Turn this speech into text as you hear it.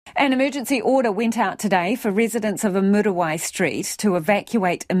An emergency order went out today for residents of Muriwai Street to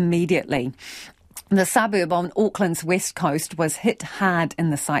evacuate immediately. The suburb on Auckland's west coast was hit hard in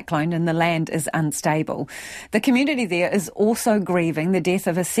the cyclone and the land is unstable. The community there is also grieving the death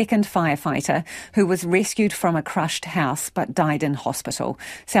of a second firefighter who was rescued from a crushed house but died in hospital.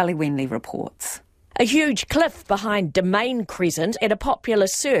 Sally Wenley reports. A huge cliff behind Domain Crescent at a popular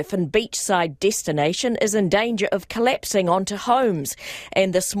surf and beachside destination is in danger of collapsing onto homes.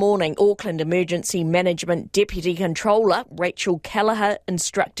 And this morning, Auckland Emergency Management Deputy Controller Rachel Kelleher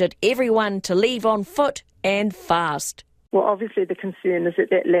instructed everyone to leave on foot and fast. Well, obviously the concern is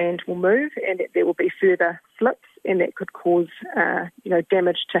that land will move and that there will be further slips and that could cause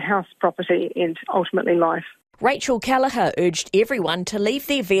damage to house property and ultimately life. Rachel Kelleher urged everyone to leave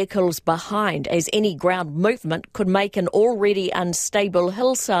their vehicles behind as any ground movement could make an already unstable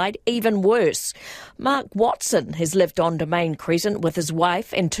hillside even worse. Mark Watson has lived on Domain Crescent with his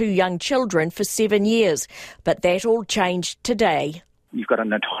wife and 2 young children for 7 years, but that all changed today. You've got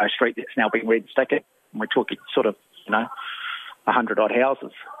an entire street that's now been red stickered, and we're talking 100 odd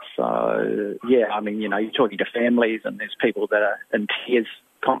houses. So, you're talking to families and there's people that are in tears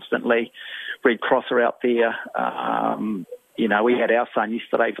constantly. Red Cross are out there. We had our son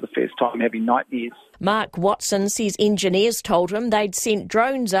yesterday for the first time having nightmares. Mark Watson says engineers told him they'd sent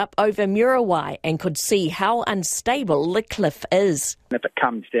drones up over Muriwai and could see how unstable the cliff is. If it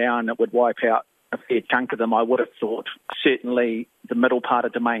comes down, it would wipe out a fair chunk of them, I would have thought. Certainly the middle part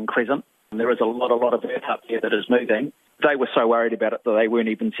of Domain Crescent. There is a lot of earth up there that is moving. They were so worried about it that they weren't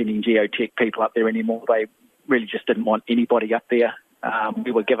even sending geotech people up there anymore. They really just didn't want anybody up there.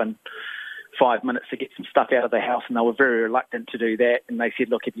 We were given 5 minutes to get some stuff out of the house and they were very reluctant to do that. And they said,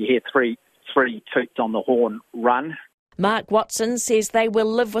 look, if you hear three toots on the horn, run. Mark Watson says they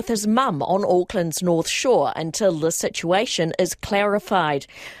will live with his mum on Auckland's North Shore until the situation is clarified.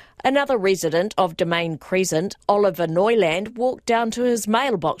 Another resident of Domain Crescent, Oliver Neuland, walked down to his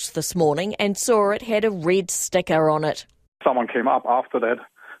mailbox this morning and saw it had a red sticker on it. Someone came up after that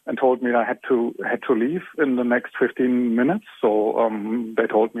and told me I had to leave in the next 15 minutes. So they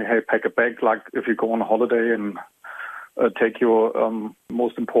told me, hey, pack a bag, like if you go on holiday and take your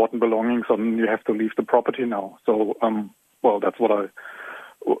most important belongings and you have to leave the property now. So, that's what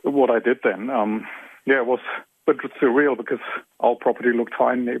I did then. It was a bit surreal because our property looked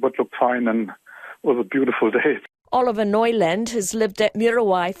fine, neighbours looked fine, and it was a beautiful day. Oliver Neuland has lived at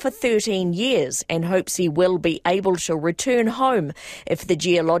Muriwai for 13 years and hopes he will be able to return home if the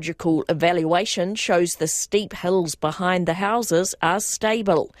geological evaluation shows the steep hills behind the houses are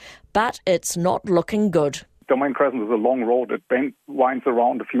stable. But it's not looking good. Domain Crescent is a long road. It winds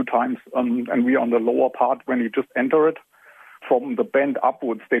around a few times, and we're on the lower part when you just enter it. From the bend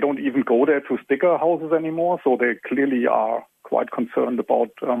upwards, they don't even go there to sticker houses anymore, so they clearly are quite concerned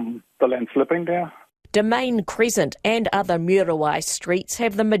about the land slipping there. Domain Crescent and other Muriwai streets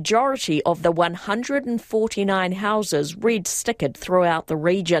have the majority of the 149 houses red stickered throughout the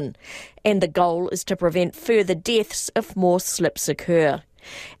region, and the goal is to prevent further deaths if more slips occur.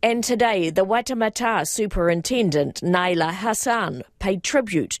 And today, the Waitemata Superintendent, Naila Hassan, paid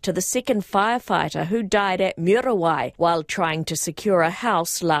tribute to the second firefighter who died at Muriwai while trying to secure a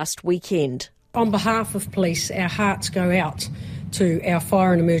house last weekend. On behalf of police, our hearts go out to our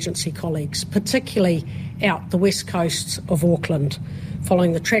fire and emergency colleagues, particularly out the west coast of Auckland,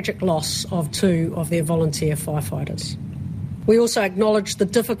 following the tragic loss of 2 of their volunteer firefighters. We also acknowledge the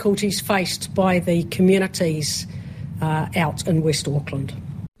difficulties faced by the communities out in West Auckland.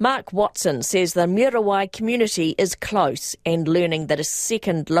 Mark Watson says the Muriwai community is close and learning that a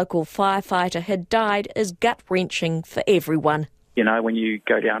second local firefighter had died is gut-wrenching for everyone. When you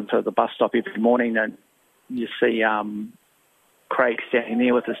go down to the bus stop every morning and you see Craig standing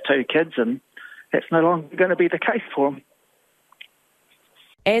there with his 2 kids, and that's no longer going to be the case for him.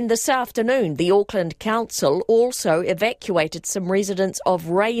 And this afternoon, the Auckland Council also evacuated some residents of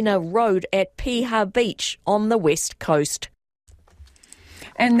Rainer Road at Piha Beach on the west coast.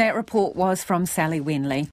 And that report was from Sally Wenley.